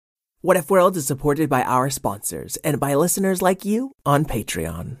What If World is supported by our sponsors and by listeners like you on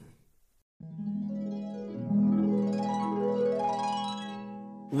Patreon.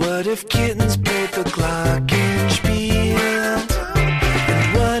 What if kittens played the glockenspiel?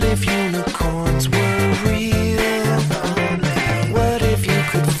 And what if unicorns were real? What if you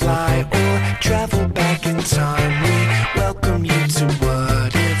could fly or travel back in time? We welcome you to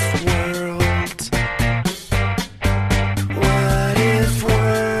What If World. What If World?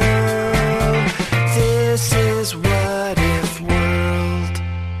 This is What If World.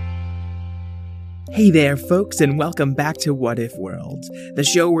 Hey there, folks, and welcome back to What If World, the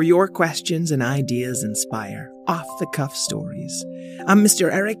show where your questions and ideas inspire off-the-cuff stories. I'm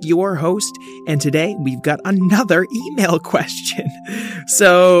Mr. Eric, your host, and today we've got another email question.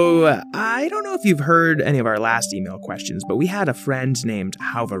 So, I don't know if you've heard any of our last email questions, but we had a friend named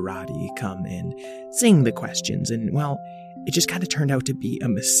Halvarati come in, sing the questions, and, well, it just kind of turned out to be a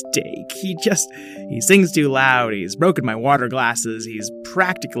mistake. He sings too loud, he's broken my water glasses, he's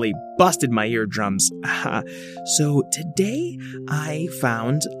practically busted my eardrums. So today I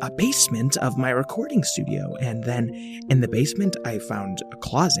found a basement of my recording studio, and then in the basement I found a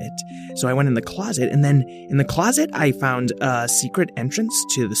closet. So I went in the closet, and then in the closet I found a secret entrance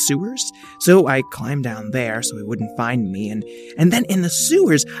to the sewers. So I climbed down there so he wouldn't find me, and then in the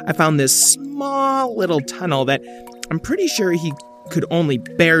sewers I found this small little tunnel that I'm pretty sure he could only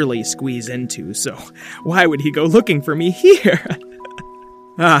barely squeeze into, so why would he go looking for me here?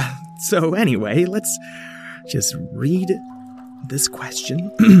 So anyway, let's just read this question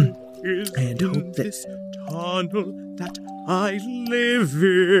and hope that this tunnel that I live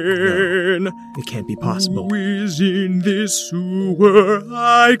in. No, it can't be possible. Who is in this sewer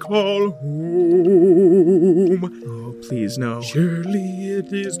I call home? Oh, please no. Surely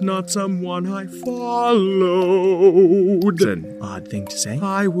it is not someone I followed. It's an odd thing to say.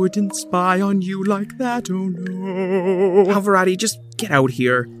 I wouldn't spy on you like that, oh no. Halvarati, just get out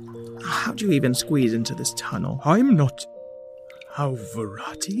here. How'd you even squeeze into this tunnel? I'm not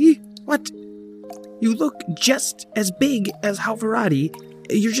Halvarati. What? You look just as big as Halvarati.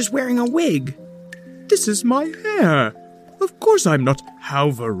 You're just wearing a wig. This is my hair. Of course I'm not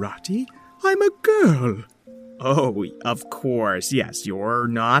Halvarati. I'm a girl. Oh, of course. Yes, you're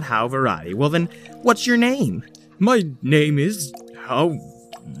not Halvarati. Well then, what's your name? My name is How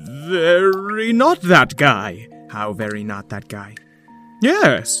Very Not That Guy. How very not that guy?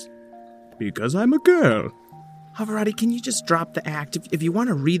 Yes, because I'm a girl. Halvarati, can you just drop the act? If you want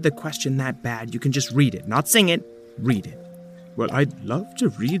to read the question that bad, you can just read it. Not sing it, read it. Well, I'd love to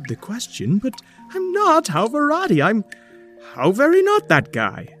read the question, but I'm not Halvarati. I'm How Very Not That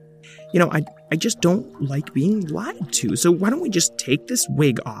Guy. You know, I just don't like being lied to, so why don't we just take this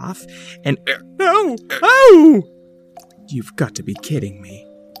wig off and... Ow! Ow! You've got to be kidding me.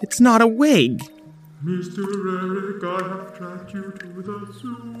 It's not a wig. Mr. Eric, I have tracked you to the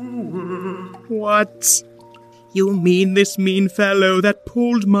sewer. What? You mean this mean fellow that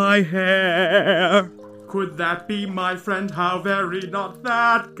pulled my hair? Could that be my friend How Very Not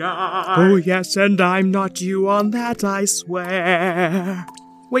That Guy? Oh yes, and I'm not you on that, I swear.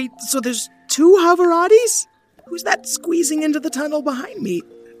 Wait, so there's two Halvaratis? Who's that squeezing into the tunnel behind me?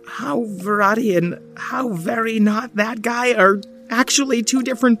 Halvarati and How Very Not That Guy are actually two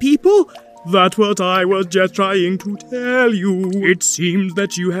different people? That's what I was just trying to tell you. It seems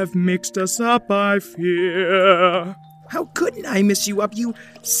that you have mixed us up, I fear. How couldn't I mix you up? You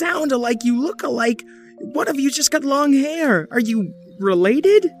sound alike, you look alike. One of you just got long hair. Are you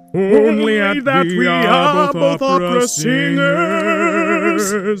related? Only that we are both opera singers.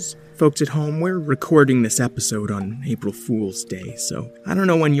 Folks at home, we're recording this episode on April Fool's Day, so I don't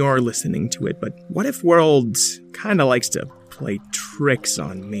know when you're listening to it, but What If World kinda likes to play tricks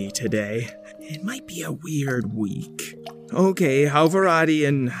on me today. It might be a weird week. Okay, Halvarati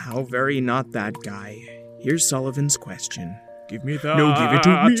and How Very Not That Guy. Here's Sullivan's question. Give me that. No, give it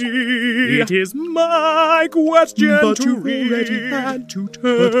to me. It is my question But to you read. already had two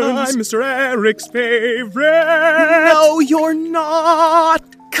turns. But I'm Mr. Eric's favorite. No, you're not.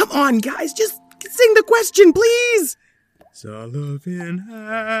 Come on, guys, just sing the question, please. Sullivan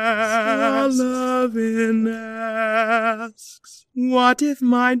asks, what if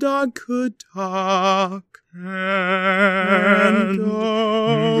my dog could talk and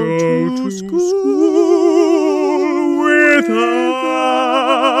go to school with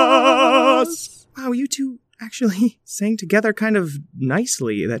us? Wow, you two actually sang together kind of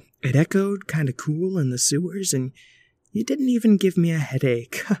nicely. That it echoed kind of cool in the sewers, and you didn't even give me a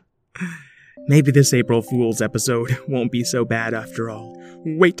headache. Maybe this April Fool's episode won't be so bad after all.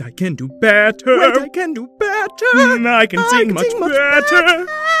 Wait, I can do better. Wait, I can do better. I can sing much better.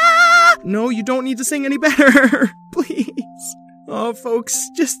 No, you don't need to sing any better. Please. Oh, folks,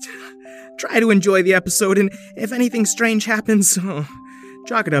 just try to enjoy the episode, and if anything strange happens,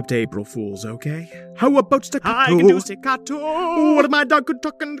 chalk it up to April Fools, okay? How about staccato? I can do staccato. What am I dog could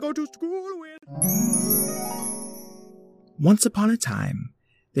talk and go to school with? Once upon a time,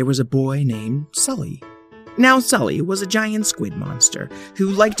 there was a boy named Sully. Now, Sully was a giant squid monster who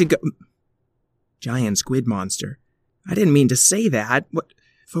liked to go... Giant squid monster? I didn't mean to say that. What,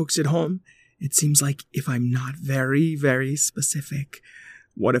 folks at home, it seems like if I'm not very, very specific,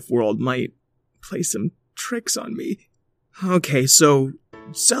 What If World might play some tricks on me. Okay, so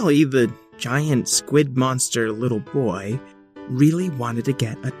Sully, the giant squid monster little boy, really wanted to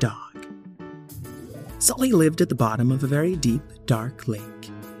get a dog. Sully lived at the bottom of a very deep, dark lake,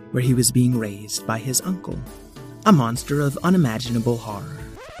 where he was being raised by his uncle, a monster of unimaginable horror.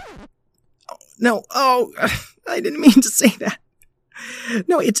 I didn't mean to say that.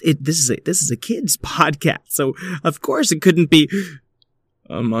 No, this is a kid's podcast, so of course it couldn't be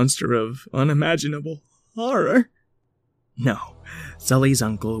a monster of unimaginable horror. No, Sully's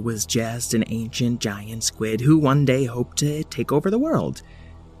uncle was just an ancient giant squid who one day hoped to take over the world.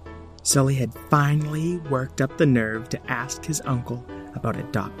 Sully had finally worked up the nerve to ask his uncle about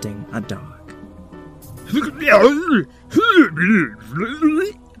adopting a dog.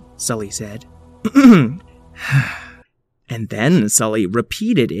 Sully said. And then Sully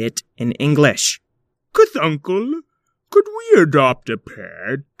repeated it in English. Cthulhu, could we adopt a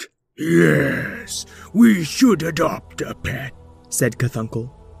pet? Yes, we should adopt a pet, said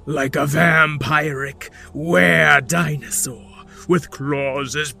Cthulhu. Like a vampiric were-dinosaur with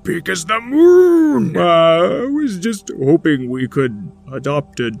claws as big as the moon. I was just hoping we could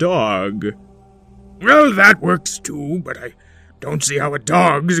adopt a dog. Well, that works too, but I don't see how a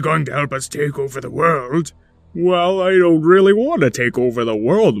dog's going to help us take over the world. Well, I don't really want to take over the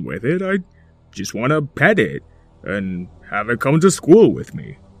world with it. I just want to pet it and have it come to school with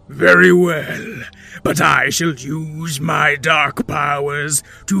me. Very well, but I shall use my dark powers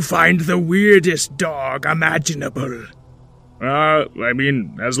to find the weirdest dog imaginable. I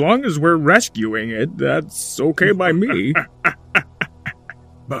mean, as long as we're rescuing it, that's okay by me.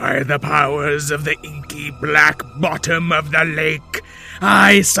 By the powers of the inky black bottom of the lake,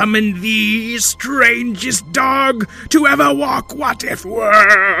 I summon the strangest dog to ever walk What If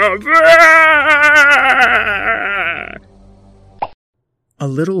World. A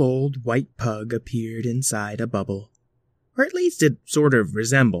little old white pug appeared inside a bubble. Or at least it sort of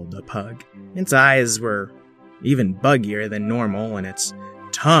resembled a pug. Its eyes were even buggier than normal, and its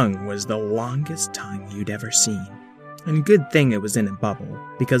tongue was the longest tongue you'd ever seen. And good thing it was in a bubble,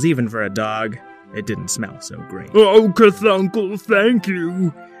 because even for a dog, it didn't smell so great. Oh, Cthulhu, thank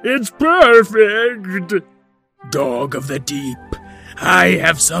you. It's perfect. Dog of the deep, I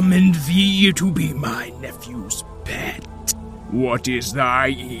have summoned thee to be my nephew's pet. What is thy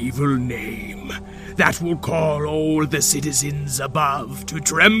evil name that will call all the citizens above to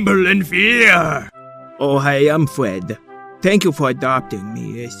tremble in fear? Oh, hey, I'm Fred. Thank you for adopting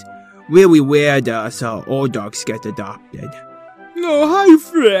me. It's really weird so all dogs get adopted. Oh, hi,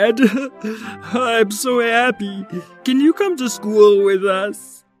 Fred. I'm so happy. Can you come to school with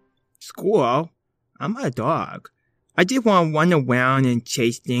us? School? I'm a dog. I just want to run around and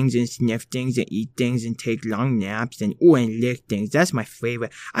chase things and sniff things and eat things and take long naps and lick things. That's my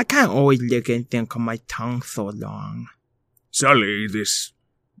favorite. I can't always lick anything because my tongue's so long. Sully, this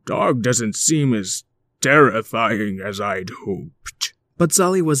dog doesn't seem as terrifying as I'd hoped. But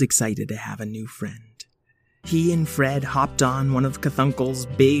Sully was excited to have a new friend. He and Fred hopped on one of Cthulhu's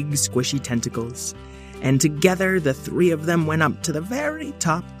big, squishy tentacles, and together the three of them went up to the very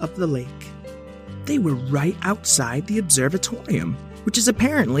top of the lake. They were right outside the observatorium, which is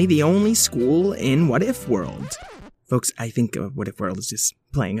apparently the only school in What If World. Folks, I think What If World is just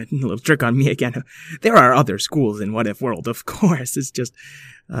playing a little trick on me again. There are other schools in What If World, of course. It's just,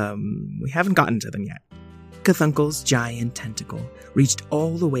 we haven't gotten to them yet. Cthulhu's giant tentacle reached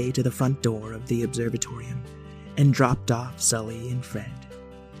all the way to the front door of the observatorium and dropped off Sully and Fred.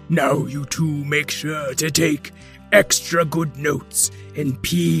 Now you two make sure to take extra good notes in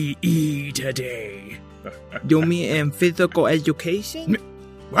PE today. You mean in physical education?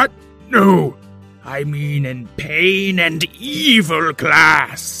 What? No, I mean in pain and evil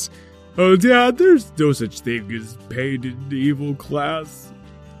class. Oh, Dad, there's no such thing as pain and evil class.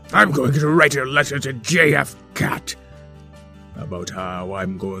 I'm going to write a letter to JF Cat about how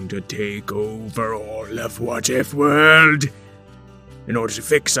I'm going to take over all of What If World in order to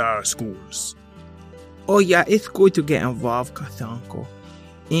fix our schools. Oh yeah, it's good to get involved, Cthulhu.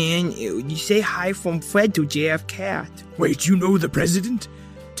 And you say hi from Fred to JF Cat. Wait, you know the president?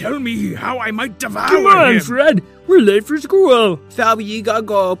 Tell me how I might devour Come on, him. Fred. We're late for school. Sorry, you gotta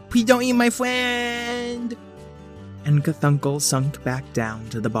go. Please don't eat my friend. And Cthulhu sunk back down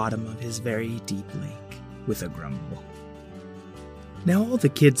to the bottom of his very deep lake with a grumble. Now all the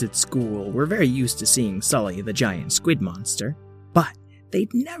kids at school were very used to seeing Sully the giant squid monster, but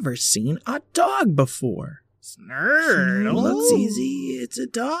they'd never seen a dog before. Snurl. Looks easy, it's a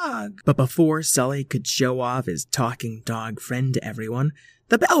dog. But before Sully could show off his talking dog friend to everyone,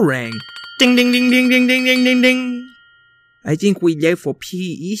 the bell rang. Ding, ding, ding, ding, ding, ding, ding, ding, ding. I think we left for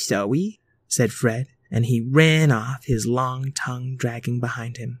PE, Sully, said Fred, and he ran off, his long tongue dragging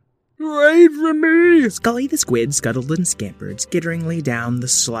behind him. Wait for me. Scully the squid scuttled and scampered skitteringly down the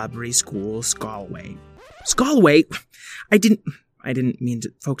slobbery school Skalway. Skalway? I didn't mean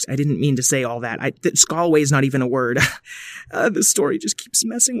to say all that. Skalway is not even a word. The story just keeps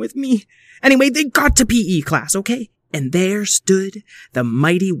messing with me. Anyway, they got to PE class, okay? And there stood the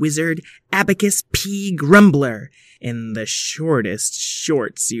mighty wizard Abacus P. Grumbler in the shortest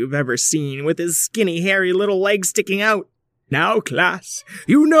shorts you've ever seen, with his skinny, hairy little legs sticking out. Now, class,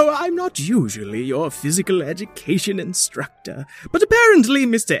 you know I'm not usually your physical education instructor, but apparently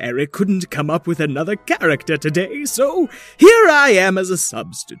Mr. Eric couldn't come up with another character today, so here I am as a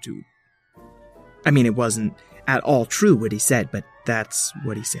substitute. I mean, it wasn't at all true what he said, but that's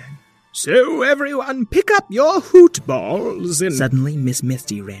what he said. So everyone pick up your hoot balls and... Suddenly, Miss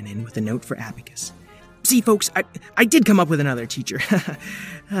Misty ran in with a note for Abacus. See, folks, I did come up with another teacher.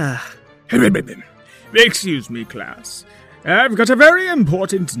 Excuse me, class. I've got a very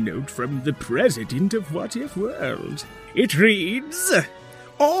important note from the president of What If World. It reads,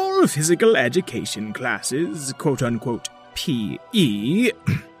 all physical education classes, quote-unquote PE,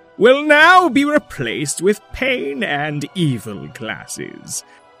 will now be replaced with pain and evil classes.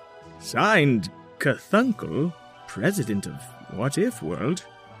 Signed, Cthulhu, president of What If World.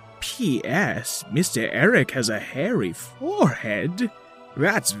 P.S. Mr. Eric has a hairy forehead.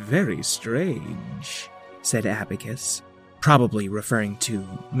 That's very strange, said Abacus, probably referring to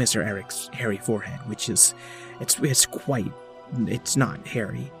Mr. Eric's hairy forehead, which is, it's not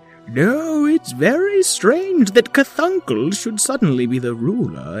hairy. No, it's very strange that Cthulhu should suddenly be the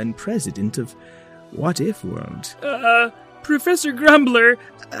ruler and president of What If World. Professor Grumbler,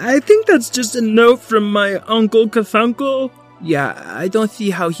 I think that's just a note from my Uncle Cthulhu. Yeah, I don't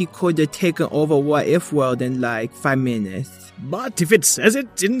see how he could have taken over What If World in like 5 minutes. But if it says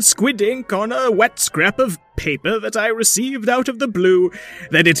it in squid ink on a wet scrap of paper that I received out of the blue,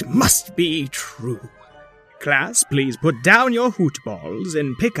 then it must be true. Class, please put down your hoot balls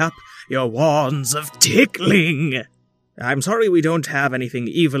and pick up your wands of tickling. I'm sorry we don't have anything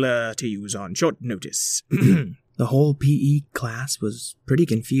eviler to use on short notice. The whole PE class was pretty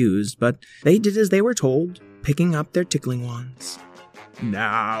confused, but they did as they were told, picking up their tickling wands.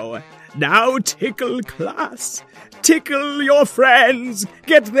 Now tickle, class. Tickle your friends.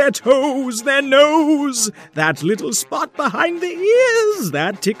 Get their toes, their nose. That little spot behind the ears,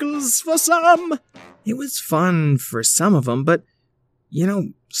 that tickles for some. It was fun for some of them, but,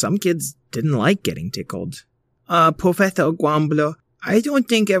 some kids didn't like getting tickled. Professor Grumbler, I don't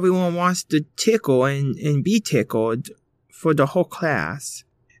think everyone wants to tickle and be tickled for the whole class.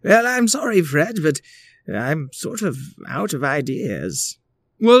 Well, I'm sorry, Fred, but I'm sort of out of ideas.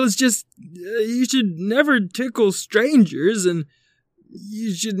 Well, it's just, you should never tickle strangers, and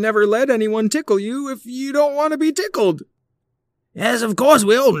you should never let anyone tickle you if you don't want to be tickled. Yes, of course,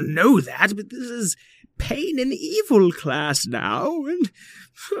 we all know that, but this is pain and evil class now, and...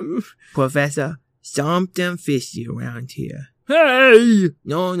 Professor, something fishy around here. Hey!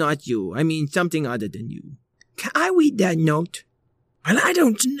 No, not you. I mean something other than you. Can I read that note? Well, I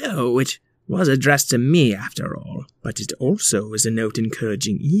don't know. It was addressed to me, after all, but it also is a note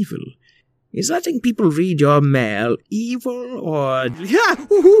encouraging evil. Is letting people read your mail evil, or... Yeah!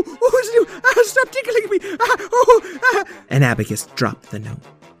 Stop tickling me! And Abacus dropped the note.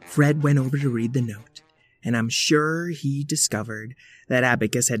 Fred went over to read the note, and I'm sure he discovered that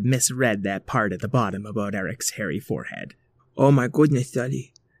Abacus had misread that part at the bottom about Eric's hairy forehead. Oh my goodness,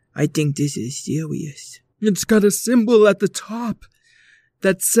 Sully. I think this is serious. It's got a symbol at the top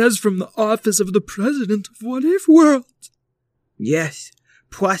that says from the office of the president of What If World. Yes,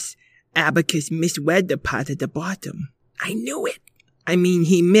 plus Abacus misread the part at the bottom. I knew it. I mean,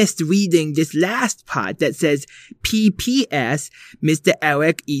 he missed reading this last part that says, PPS, Mr.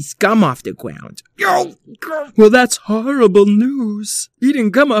 Eric eats scum off the ground. Well, that's horrible news. Eating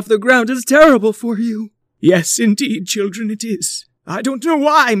gum off the ground is terrible for you. Yes, indeed, children, it is. I don't know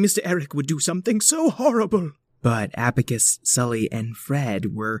why Mr. Eric would do something so horrible. But Abacus, Sully, and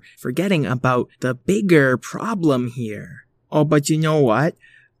Fred were forgetting about the bigger problem here. Oh, but you know what?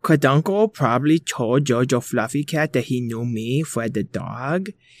 Carduncle probably told Jojo Fluffy Cat that he knew me, Fred the dog.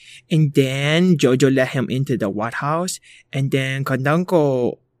 And then Jojo let him into the What House. And then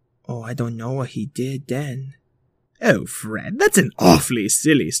Carduncle... Oh, I don't know what he did then. Oh, Fred, that's an awfully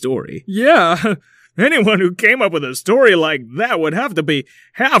silly story. Yeah, anyone who came up with a story like that would have to be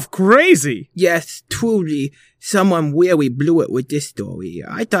half crazy. Yes, truly, someone really blew it with this story.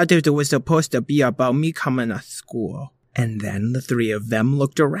 I thought it was supposed to be about me coming to school. And then the three of them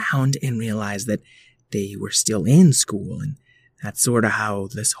looked around and realized that they were still in school, and that's sort of how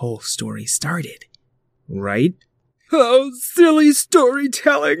this whole story started. Right? Oh, silly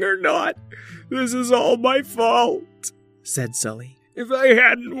storytelling or not, this is all my fault, said Sully. If I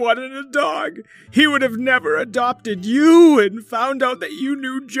hadn't wanted a dog, he would have never adopted you and found out that you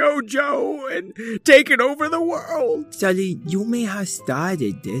knew Jojo and taken over the world. Sully, you may have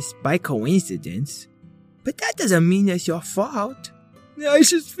started this by coincidence, but that doesn't mean it's your fault. I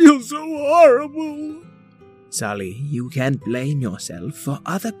just feel so horrible. Sully, you can't blame yourself for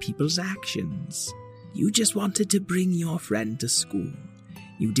other people's actions. You just wanted to bring your friend to school.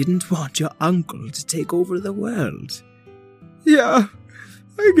 You didn't want your uncle to take over the world. Yeah,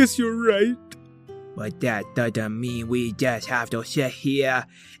 I guess you're right. But that doesn't mean we just have to sit here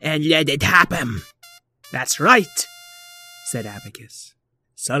and let it happen. That's right, said Abacus.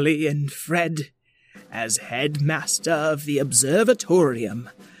 Sully and Fred, as headmaster of the observatorium,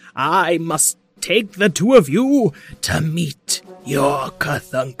 I must take the two of you to meet your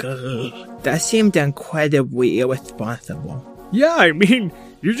Carduncle. That seemed incredibly irresponsible. Yeah, I mean,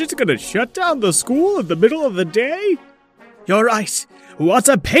 you're just gonna shut down the school in the middle of the day? You're right. What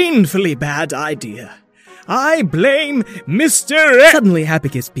a painfully bad idea. I blame Mr. Suddenly,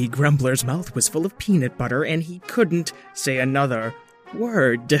 Abacus B. Grumbler's mouth was full of peanut butter, and he couldn't say another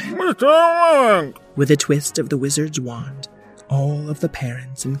word. With a twist of the wizard's wand, all of the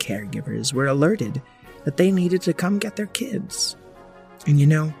parents and caregivers were alerted that they needed to come get their kids. And you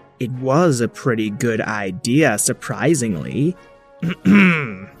know, it was a pretty good idea, surprisingly.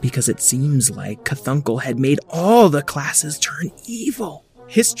 Because it seems like Carduncle had made all the classes turn evil.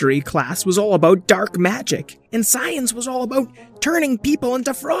 History class was all about dark magic, and science was all about turning people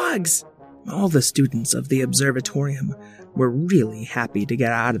into frogs. All the students of the observatorium were really happy to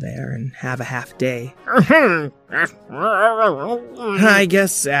get out of there and have a half day. I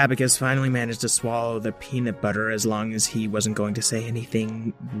guess Abacus finally managed to swallow the peanut butter as long as he wasn't going to say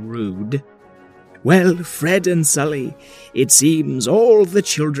anything rude. Well, Fred and Sully, it seems all the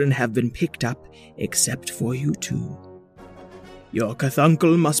children have been picked up except for you two. Your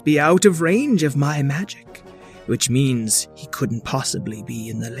Carduncle must be out of range of my magic, which means he couldn't possibly be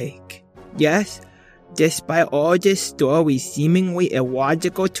in the lake. Yes, despite all this story seemingly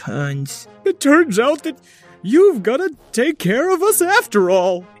illogical turns. It turns out that you've got to take care of us after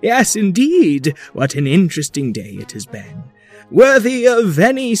all. Yes, indeed. What an interesting day it has been. Worthy of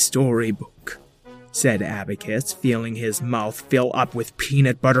any storybook, said Abacus, feeling his mouth fill up with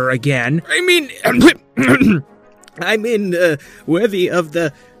peanut butter again. Worthy of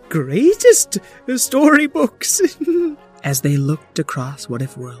the greatest storybooks. As they looked across What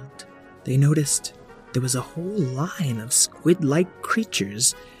If World, they noticed there was a whole line of squid-like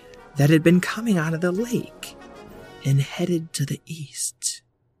creatures that had been coming out of the lake and headed to the east.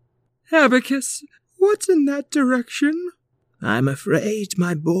 Abacus, what's in that direction? I'm afraid,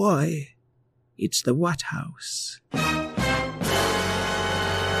 my boy, it's the What House.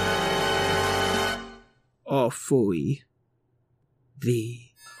 Oh, phooey. The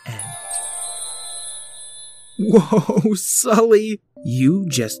end. Whoa, Sully! You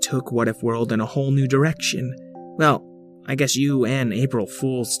just took What If World in a whole new direction. Well, I guess you and April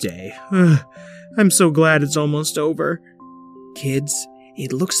Fool's Day. I'm so glad it's almost over. Kids,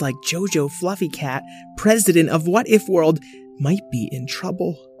 it looks like Jojo Fluffy Cat, president of What If World, might be in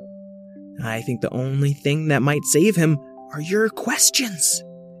trouble. I think the only thing that might save him are your questions.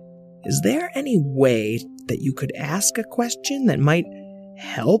 Is there any way that you could ask a question that might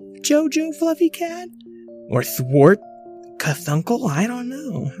help Jojo Fluffy Cat? Or thwart Carduncle? I don't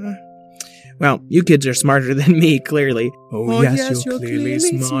know. Well, you kids are smarter than me, clearly. Oh yes, you're clearly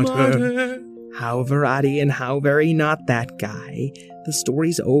smarter. How Verratti and how very not that guy. The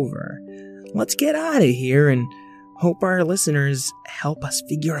story's over. Let's get out of here and hope our listeners help us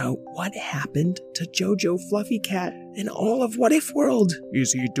figure out what happened to Jojo Fluffy Cat in all of What If World.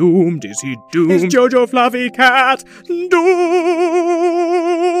 Is he doomed? Is he doomed? Is Jojo Fluffy Cat doomed?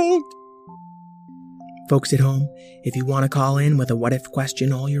 Folks at home, if you want to call in with a what if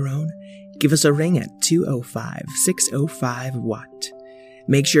question all your own, give us a ring at 205-605-WHAT.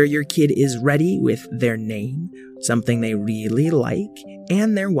 Make sure your kid is ready with their name, something they really like,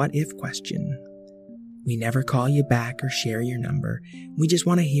 and their what if question. We never call you back or share your number. We just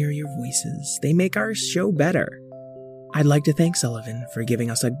want to hear your voices. They make our show better. I'd like to thank Sullivan for giving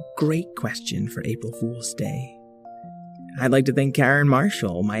us a great question for April Fool's Day. I'd like to thank Karen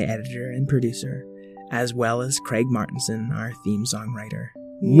Marshall, my editor and producer, as well as Craig Martinson, our theme song writer.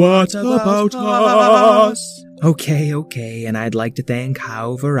 What about us? Okay, and I'd like to thank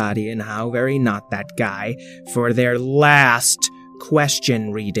How Verratti and How Very Not That Guy for their last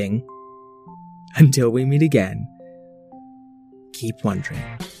question reading. Until we meet again, keep wondering.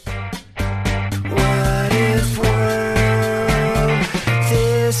 What if world,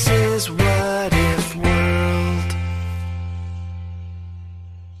 this is